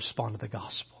people to respond to the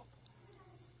gospel?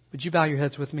 Would you bow your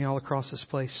heads with me all across this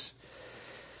place?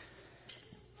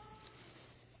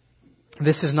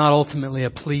 This is not ultimately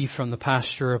a plea from the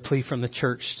pastor or a plea from the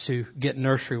church to get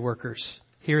nursery workers.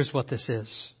 Here's what this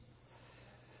is.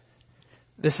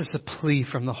 This is a plea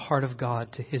from the heart of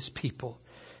God to His people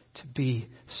to be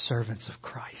servants of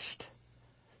Christ.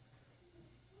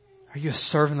 Are you a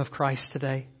servant of Christ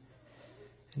today?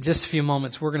 In just a few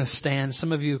moments, we're going to stand.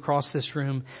 Some of you across this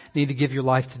room need to give your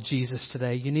life to Jesus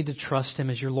today. You need to trust Him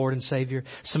as your Lord and Savior.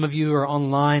 Some of you are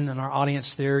online in our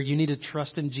audience there. You need to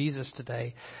trust in Jesus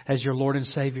today as your Lord and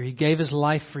Savior. He gave His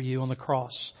life for you on the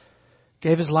cross.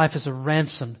 Gave His life as a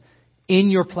ransom in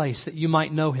your place that you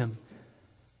might know Him.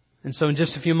 And so in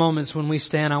just a few moments when we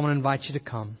stand, I want to invite you to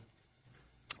come.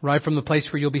 Right from the place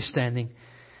where you'll be standing.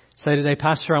 Say today,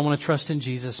 Pastor, I want to trust in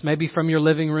Jesus. Maybe from your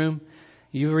living room.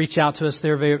 You reach out to us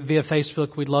there via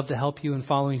Facebook. We'd love to help you in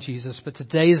following Jesus. But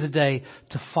today is the day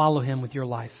to follow Him with your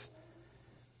life.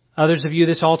 Others of you,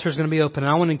 this altar is going to be open. And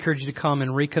I want to encourage you to come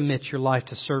and recommit your life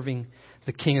to serving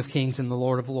the King of Kings and the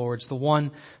Lord of Lords, the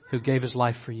one who gave His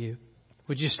life for you.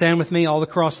 Would you stand with me all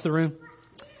across the room?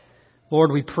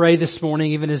 Lord, we pray this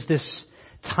morning, even as this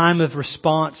time of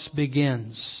response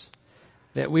begins,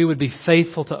 that we would be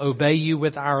faithful to obey You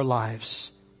with our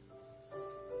lives.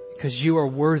 Because You are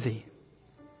worthy.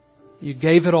 You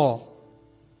gave it all.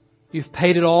 You've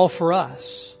paid it all for us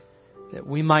that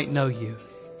we might know You.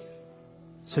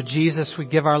 So Jesus, we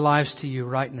give our lives to You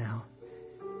right now.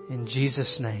 In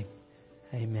Jesus' name,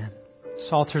 amen.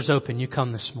 This altar's open. You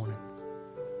come this morning.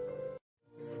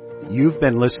 You've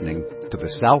been listening to the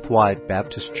Southwide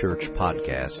Baptist Church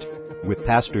podcast with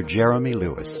Pastor Jeremy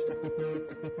Lewis.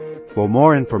 For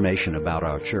more information about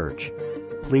our church,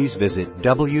 please visit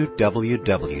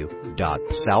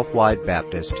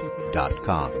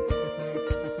www.southwidebaptist.com.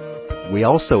 We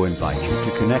also invite you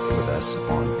to connect with us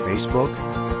on Facebook,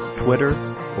 Twitter,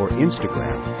 or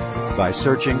Instagram by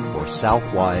searching for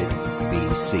Southwide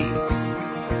BC.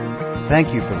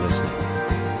 Thank you for listening,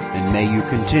 and may you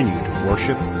continue to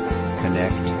worship,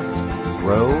 connect,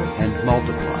 grow, and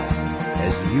multiply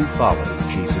as you follow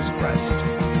Jesus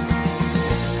Christ.